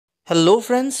Hello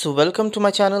friends, welcome to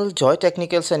my channel Joy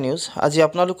Technicals and News. আজি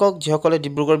আপোনালোকক যিসকলে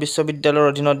ডিব্ৰুগড় বিশ্ববিদ্যালয়ৰ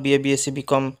অধীনত B.A B.Sc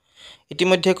B.Com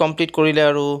ইতিমধ্যে কমপ্লিট কৰিলে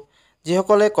আৰু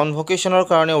যিসকলে কনভোকেশনৰ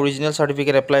কাৰণে অৰিজিনেল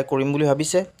সাৰ্টিফিকেট এপ্লাই কৰিম বুলি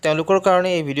ভাবিছে তেওঁলোকৰ কাৰণে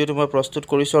এই ভিডিওটো মই প্ৰস্তুত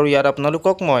কৰিছো আৰু ইয়াত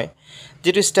আপোনালোকক মই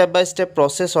যেটো স্টেপ বাই স্টেপ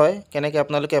প্ৰসেস হয় কেনেকৈ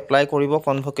আপোনালোকে এপ্লাই কৰিব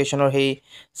কনভোকেশনৰ সেই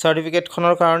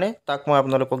সাৰ্টিফিকেটখনৰ কাৰণে তাক মই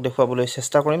আপোনালোকক দেখুৱাবলৈ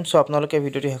চেষ্টা কৰিম সো আপোনালোকে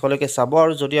ভিডিওটো হেকলৈকে চাব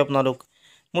আৰু যদি আপোনালোক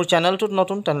মোৰ চেনেলটোত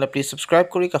নতুন তাহলে প্লিজ সাবস্ক্ৰাইব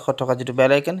কৰি কাষত থকা যেটো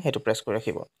বেল আইকন হেতু প্ৰেছ কৰি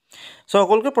ৰাখিব সো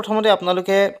সকলোকে প্ৰথমতে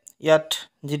আপোনালোকে ইয়াত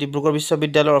যি ডিব্ৰুগড়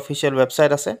বিশ্ববিদ্যালয়ৰ অফিচিয়েল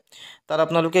ওয়েবসাইট আছে তাত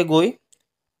আপোনালোকে গৈ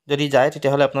যদি যায়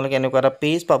তেতিয়া হলে আপোনালোকে এনেকুৱা এটা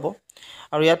পেজ পাব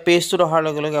আৰু ইয়াত পেজটো অহাৰ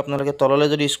লগে লগে আপোনালোকে তললৈ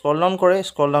যদি স্ক্ৰল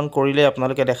ডাউন কৰিলে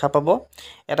আপোনালোকে দেখা পাব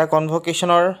এটা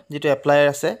কনভোকেশনৰ যেটো এপ্লাই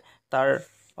আছে তাৰ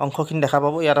অংশখিনি দেখা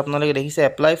পাব ইয়াত আপোনালোকে দেখিছে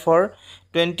এপ্লাই ফৰ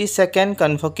 22nd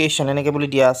কনভোকেশন এনেকৈ বুলি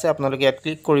দিয়া আছে আপোনালোকে ইয়াত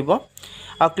ক্লিক কৰিব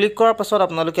আৰু ক্লিক কৰাৰ পাছত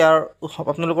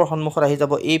আপোনালোকৰ সন্মুখত আহি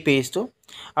যাব এই পেজটো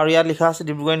আৰু ইয়াত লিখা আছে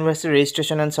Dibrugarh university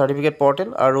registration and certificate portal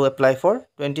আৰু apply for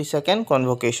 22nd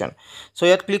convocation so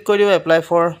ইয়াত ক্লিক কৰি দিব এপ্লাই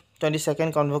ফৰ 22nd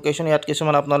convocation ইয়াত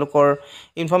কিছুমান আপোনালোকৰ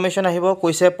ইনফৰমেশন আহিব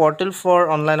কৈছে portal for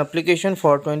online application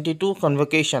for 22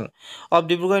 convocation of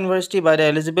Dibrugarh University by the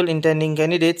eligible intending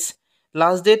candidates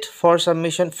last date for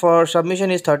submission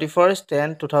is 31st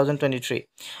 10 2023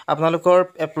 আপোনালোকৰ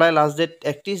apply last date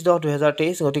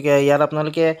 31/10/2023 গতিকে ইয়াত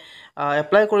আপোনালোকে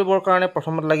এপ্লাই কৰিবৰ কাৰণে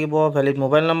প্ৰথমত লাগিব ভ্যালিড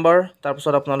মোবাইল নম্বৰ তাৰ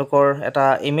পিছত আপোনালোকৰ এটা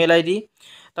ইমেইল আইডি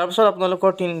তাৰ পিছত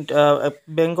আপোনালোকৰ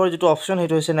বেংকৰ যেটো অপচন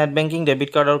হেতু হৈছে নেট বেংকিং ডেবিট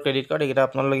কাৰ্ড আৰু ক্ৰেডিট কাৰ্ড এটা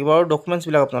আপোনালোকৰ লাগিব আৰু ডকুমেন্টছ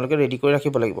বিলাক আপোনালোকে ৰেডি কৰি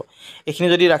ৰাখিব লাগিব এখিনি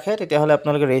যদি ৰাখে তেতিয়া হলে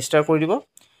আপোনালোকে ৰেজিষ্টাৰ কৰি দিব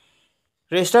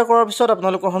ৰেজিষ্টাৰ কৰাৰ পিছত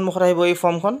আপোনালোকৰ সন্মুখত আহিব এই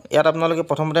ফৰ্মখন ইয়াত আপোনালোকে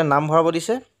প্ৰথমতে নাম ভৰাব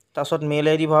দিছে তাৰ পিছত মেইল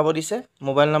আইডি ভৰাব দিছে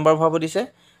মোবাইল নম্বৰ ভৰাব দিছে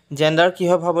জেন্ডাৰ কি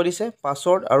হয় ভৰাব দিছে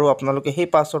পাসওয়াৰ্ড আৰু আপোনালোকে সেই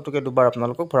পাসওয়াৰ্ডটোকে দুবাৰ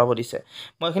আপোনালোকক ভৰাব দিছে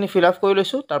মই এখিনি ফিল আপ কৰি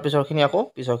লৈছো তাৰ পিছৰখিনি আকৌ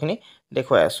পিছৰখিনি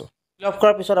দেখুৱাই আছো ফিল আপ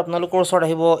কৰাৰ পিছত আপোনালোকৰ ওচৰত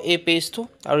আহিব এই পেজটো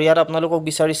আৰু ইয়াত আপোনালোকক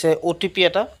বিচাৰিছে ওটিপি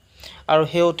এটা আৰু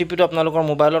সেই ওটিপিটো আপোনালোকৰ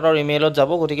মোবাইলত আৰু ইমেইলত যাব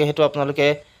গতিকে হেতু আপোনালোকে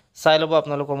চাই লব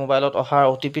আপোনালোকৰ মোবাইলত অহা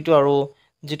ওটিপিটো আৰু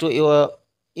যেটো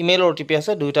ইমেইলৰ ওটিপি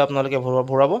আছে দুইটা আপোনালোকে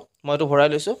ভৰাব মইটো ভৰাই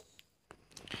লৈছো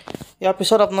ইয়াৰ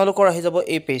পিছত আপোনালোকৰ আহি যাব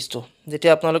এই পেজটো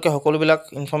যেতিয়া আপোনালোকে সকলোবিলাক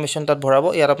ইনফৰমেশন তাত ভৰাব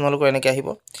ইয়াত আপোনালোকৰ এনেকৈ আহিব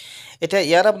এতিয়া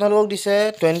ইয়াত আপোনালোকক দিছে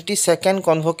 22nd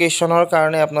কনভোকেশনৰ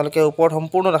কাৰণে আপোনালোকে ওপৰত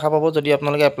সম্পূৰ্ণ দেখা পাব যদি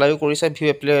আপোনালোকে এপ্লাইও কৰিছে ভিউ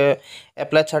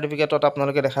এপ্লাই সাৰ্টিফিকেটত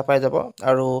আপোনালোকে দেখা পাই যাব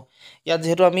আৰু ইয়াত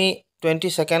যেহেতু আমি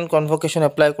 22nd কনভোকেশন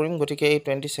এপ্লাই কৰিম গতিকে এই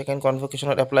 22nd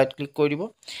কনভোকেশনত এপ্লাইত ক্লিক কৰি দিব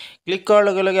ক্লিক কৰাৰ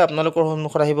লগে লগে আপোনালোকৰ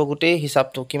সন্মুখত আহিব গোটেই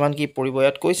হিচাপটো কিমান কি পৰিব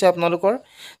ইয়াত কৈছে আপোনালোকৰ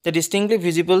যে distinctly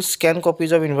visible scan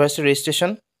copies of university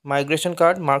registration migration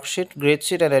card mark sheet grade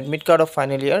sheet and admit card of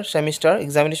final year semester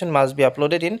examination must be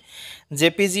uploaded in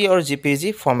JPG or JPG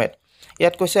format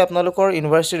ইয়াত কৈছে আপোনালোকৰ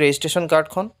ইউনিভাৰ্চিটি ৰেজিষ্ট্ৰেচন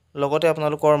কাৰ্ডখন লগতে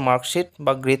আপোনালোকৰ mark sheet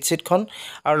বা grade শিটখন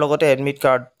আৰু লগতে admit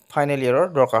card final ইয়াৰৰ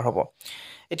দৰকাৰ হ'ব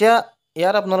এতিয়া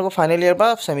ইয়াত আপোনালোকৰ ফাইনেল ইয়াৰ বা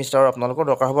সেমিষ্টাৰৰ আপোনালোকৰ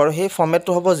দৰকাৰ হ'ব আৰু সেই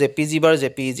ফৰ্মেটটো হ'ব JPG বা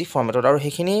JPEG ফৰ্মেটত আৰু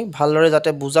হেখিনি ভালদৰে যাতে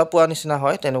বুজা পোৱা নিচিনা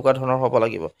হয় তেনেকুৱা ধৰণৰ হ'ব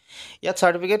লাগিব ইয়াত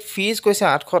সাৰ্টিফিকেট ফিজ কৈছে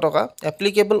 800 টকা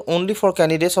applicable only for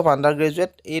candidates of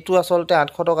undergraduate এটো আসলতে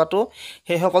 800 টকাটো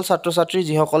সেই সকল ছাত্ৰ ছাত্ৰী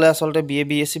যিসকলে আসলতে B.A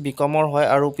B.Sc B.Com ৰ হয়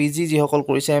আৰু PG যিসকল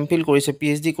কৰিছে MPhil কৰিছে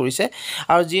PhD কৰিছে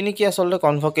আৰু যি নেকি আসলতে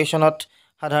কনভোকেশনত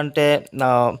সাধাৰণতে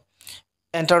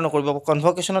এন্টাৰ নকৰিব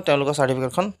কনভোকেশনত তেওঁলোকৰ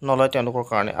সাৰ্টিফিকেটখন নলয় তেওঁলোকৰ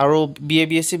কাৰণে আৰু B.A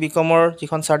B.Sc B.Com ৰ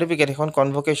যিখন সাৰ্টিফিকেট এখন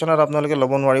কনভোকেশনত আপোনালোকে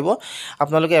ল'ব নোৱাৰিব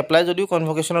আপোনালোকে এপ্লাই যদিও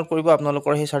কনভোকেশনত কৰিব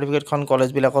আপোনালোকৰ সেই সাৰ্টিফিকেটখন কলেজ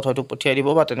বিলাকত হয়তো পঠিয়াই দিব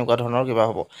বা তেনেকুৱা ধৰণৰ কিবা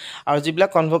হ'ব আৰু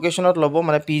যিবিলাক কনভোকেশনত ল'ব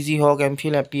মানে PG হওক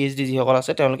MPhil PhD যিসকল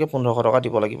আছে তেওঁলোকে 1500 টকা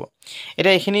দিব লাগিব এটা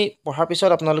এখিনি পঢ়াৰ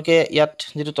পিছত আপোনালোকে ইয়াত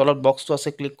যেটো তলত বক্সটো আছে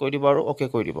ক্লিক কৰি দিব আৰু ওকে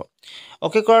কৰি দিব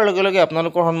ওকে কৰাৰ লগে লগে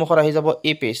আপোনালোকৰ সন্মুখত আহি যাব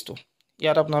এই পেজটো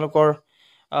ইয়াত আপোনালোকৰ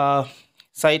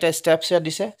চাৰিটা স্টেপছ ইয়াত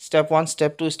দিছে স্টেপ 1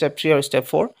 স্টেপ 2 স্টেপ 3 আৰু স্টেপ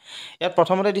 4 ইয়াত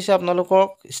প্ৰথমতে দিছে আপোনালোকক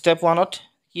স্টেপ 1ত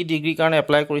কি ডিগ্ৰী কাৰণে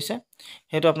এপ্লাই কৰিছে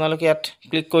হেতু আপোনালোকে ইয়াত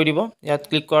ক্লিক কৰি দিব ইয়াত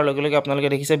ক্লিক কৰাৰ লগে লগে আপোনালোকে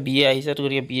দেখিছে BA আহিছে তো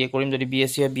গতিকে BA কৰিম যদি B.A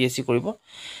B.Sc কৰিব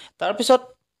তাৰ পিছত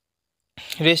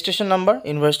ৰেজিষ্ট্ৰেচন নম্বৰ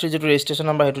ইউনিভাৰ্চিটি যেটো ৰেজিষ্ট্ৰেচন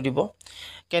নম্বৰ হেতু দিব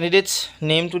ক্যান্ডিডেটস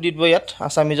নেম টু দিব ইয়াত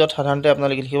আসামিজত সাধাৰণতে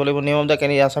আপোনালোকে লিখিব লাগিব নেম অফ দা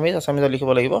ক্যান্ডিডেট আসামিজত লিখিব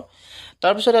লাগিব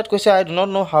তাৰ পিছত ইয়াত কৈছে I do not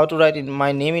know how to write in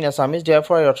my name in Assamese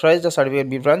therefore I authorize the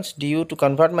certificate branch DU to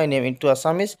convert my name into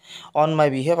Assamese on my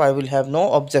behalf I will have no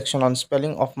objection on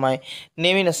spelling of my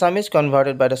name in Assamese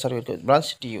converted by the certificate branch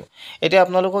DU এটা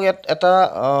আপোনালোকক এটা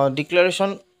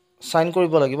ডিক্লাৰেচন sign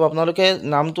কৰিব লাগিব আপোনালোকে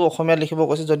নামটো অসমীয়া লিখিব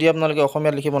কৈছে যদি আপোনালোকে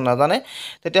অসমীয়া লিখিব নাজানে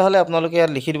তেতিয়া হলে আপোনালোকে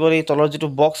ইয়াত লিখি দিব এই তলৰ যেটো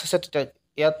বক্স আছে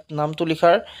ইয়াত নামটো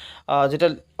লিখাৰ যেতিয়া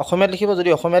অসমীয়াত লিখিব, যদি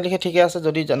অসমীয়াত লিখে ঠিকে আছে,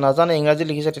 যদি নাজানে ইংৰাজী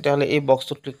লিখিছে তেতিয়াহ'লে এই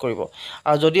বক্সটোত ক্লিক কৰিব।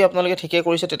 আৰু যদি আপোনালোকে ঠিকে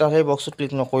কৰিছে তেতিয়াহ'লে এই বক্সটোত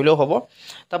ক্লিক নকৰিলেও হ'ব।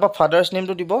 তাৰপৰা ফাদাৰ্ছ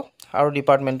নেমটো দিব আৰু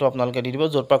ডিপাৰ্টমেণ্টটো আপোনালোকে দি দিব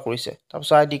য'ৰ পৰা কৰিছে।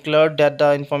 তাৰপিছত আই declare date the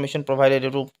information provided,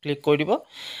 এইটো ক্লিক কৰি দিব।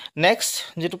 নেক্সট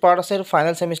যিটো পাৰ্ট আছে সেইটো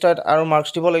ফাইনেল ছেমিষ্টাৰত আৰু মাৰ্কছ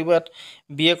দিব লাগিব। ইয়াত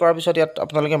BA কৰাৰ পিছত ইয়াত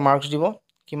আপোনালোকে মাৰ্কছ দিব,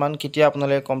 কিমান কেতিয়া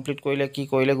আপোনালোকে কমপ্লিট কৰিলে, কি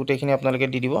কৰিলে, গোটেইখিনি আপোনালোকে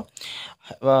দি দিব,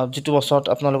 যিটো বছৰত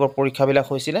আপোনালোকৰ পৰীক্ষাবিলাক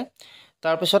হৈছিলে।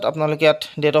 তাৰপিছত আপোনালোকে ইয়াত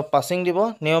ডেট অফ পাছিং দিব,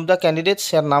 নেম অফ দ্য কেণ্ডিডেটছ,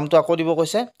 ইয়াত নামটো আকৌ দিব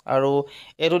কৈছে, আৰু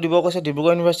এইটো দিব কৈছে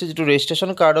ডিব্ৰুগড় ইউনিভাৰ্চিটি যিটো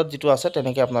ৰেজিষ্ট্ৰেশ্যন কাৰ্ডত যিটো আছে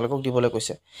তেনেকৈ আপোনালোকক দিবলৈ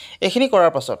কৈছে। এইখিনি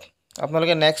কৰাৰ পাছত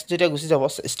আপোনালোকে নেক্সট যেতিয়া গুচি যাব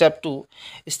ষ্টেপ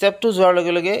 2 যোৱাৰ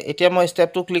লগে লগে, এতিয়া মই ষ্টেপ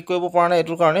 2 ক্লিক কৰিব পৰা নাই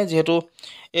এইটোৰ কাৰণে যিহেতু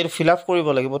এইটো ফিল আপ কৰিব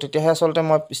লাগিব, তেতিয়াহে আচলতে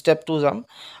মই ষ্টেপ 2 যাম।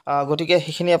 গতিকে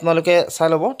সেইখিনি আপোনালোকে চাই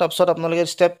ল'ব। তাৰপিছত আপোনালোকে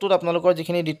ষ্টেপ 2ত আপোনালোকৰ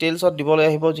যিখিনি ডিটেইলছত দিবলৈ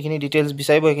আহিব, যিখিনি ডিটেইলছ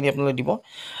বিচাৰিব সেইখিনি আপোনালোকে দিব।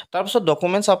 তাৰপিছত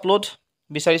ডকুমেণ্টছ আপলোড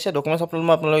বিচাৰিছে, ডকুমেণ্টছ আপলোড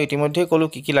মই আপোনালোকে ইতিমধ্যেই ক'লোঁ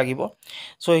কি কি লাগিব।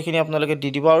 চ' সেইখিনি আপোনালোকে দি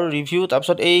দিব আৰু ৰিভিউ।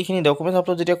 তাৰপিছত এইখিনি ডকুমেণ্টছ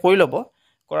আপলোড যেতিয়া কৰি ল'ব,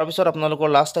 কৰাৰ পিছত আপোনালোকৰ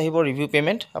লাষ্ট আহিব ৰিভিউ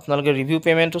পে'মেণ্ট। আপোনালোকে ৰিভিউ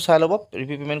পে'মেণ্টটো চাই ল'ব।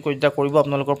 ৰিভিউ পে'মেণ্ট কৰি যেতিয়া কৰিব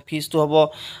আপোনালোকৰ ফিজটো হ'ব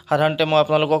সাধাৰণতে মই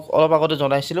আপোনালোকক অলপ আগতে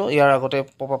জনাইছিলোঁ, ইয়াৰ আগতে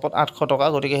পপআপত 800 টকা।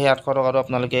 গতিকে সেই 800 টকাটো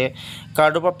আপোনালোকে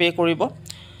কাৰ্ডৰ পৰা পে' কৰিব।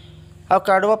 আৰু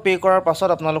কাৰ্ডৰ পৰা পে' কৰাৰ পাছত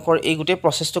আপোনালোকৰ এই গোটেই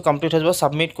প্ৰচেছটো কমপ্লিট হৈ যাব,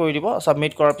 ছাবমিট কৰি দিব।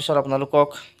 ছাবমিট কৰাৰ পিছত আপোনালোকক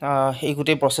এই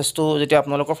গোটেই প্ৰচেছটো যেতিয়া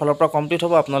আপোনালোকৰ ফালৰ পৰা কমপ্লিট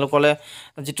হ'ব, আপোনালোকলৈ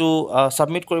যিটো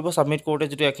ছাবমিট কৰিব, ছাবমিট কৰোঁতে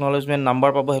যিটো একনলেজমেণ্ট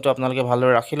নাম্বাৰ পাব সেইটো আপোনালোকে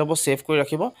ভালদৰে ৰাখি ল'ব, ছেভ কৰি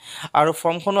ৰাখিব। আৰু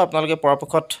ফৰ্মখনো আপোনালোকে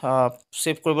পৰাপক্ষত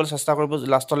ছেভ কৰিবলৈ চেষ্টা কৰিব,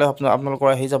 লাষ্টলৈ আপোনালোকৰ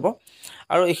আহি যাব।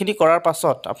 আৰু এইখিনি কৰাৰ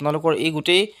পাছত আপোনালোকৰ এই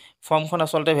গোটেই ফৰ্মখন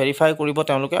আচলতে ভেৰিফাই কৰিব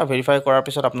তেওঁলোকে, আৰু ভেৰিফাই কৰাৰ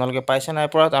পিছত আপোনালোকে পাইছে নাই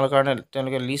পৰা তাৰ কাৰণে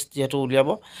তেওঁলোকে লিষ্ট যিহেতু উলিয়াব,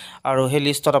 আৰু সেই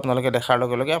লিষ্টত আপোনালোকে দেখাৰ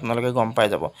লগে লগে আপোনালোকে গম পাই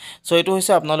যাব। চ' এইটো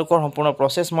হৈছে আপোনালোকৰ সম্পূৰ্ণ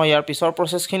প্ৰচেছ। মই ইয়াৰ পিছৰ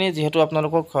প্ৰচেছখিনি যিহেতু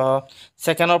আপোনালোকক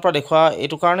ছেকেণ্ডৰ পৰা দেখুওৱা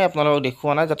এইটো কাৰণে আপোনালোকক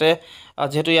দেখুওৱা নাই, যাতে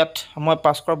যিহেতু ইয়াত মই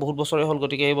পাছ কৰা বহুত বছৰেই হ'ল,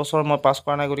 গতিকে এই বছৰ মই পাছ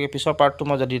কৰা নাই, গতিকে পিছৰ পাৰ্টটো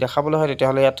মই যদি দেখাবলৈ হয়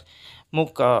তেতিয়াহ'লে ইয়াত মোক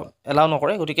এলাউ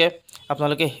নকৰে। গতিকে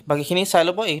আপোনালোকে বাকীখিনি চাই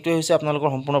ল'ব। এইটোৱে হৈছে আপোনালোকৰ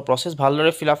সম্পূৰ্ণ প্ৰচেছ।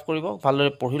 ভালদৰে ফিল আপ কৰিব,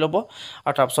 ভালদৰে পঢ়ি ল'ব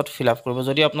আৰু তাৰপিছত ফিল আপ কৰিব।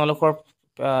 যদি আপোনালোকৰ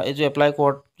এইটো এপ্লাই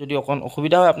কৰাত যদি অকণ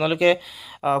অসুবিধা হয়, আপোনালোকে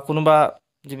কোনোবা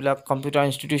যিবিলাক কম্পিউটাৰ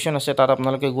ইনষ্টিটিউশ্যন আছে তাত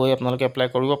আপোনালোকে গৈ আপোনালোকে এপ্লাই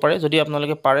কৰিব পাৰে। যদি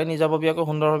আপোনালোকে পাৰে নিজাববীয়াকৈ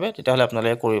সুন্দৰভাৱে, তেতিয়াহ'লে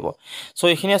আপোনালোকে কৰিব। চ'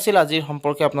 এইখিনি আছিল আজিৰ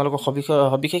সম্পৰ্কে আপোনালোকৰ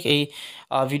সবিশেষ এই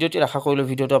ভিডিঅ'টিত। আশা কৰিলোঁ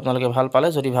ভিডিঅ'টো আপোনালোকে ভাল পালে।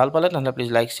 যদি ভাল পালে তেনেহ'লে প্লিজ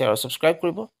লাইক, শ্বেয়াৰ আৰু ছাবস্ক্ৰাইব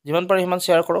কৰিব। যিমান পাৰে সিমান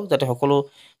শ্বেয়াৰ কৰক, যাতে সকলো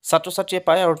ছাত্ৰ ছাত্ৰীয়ে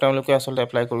পায় আৰু তেওঁলোকে আচলতে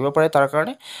এপ্লাই কৰিব পাৰে। তাৰ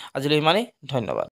কাৰণে আজিলৈ ইমানেই, ধন্যবাদ।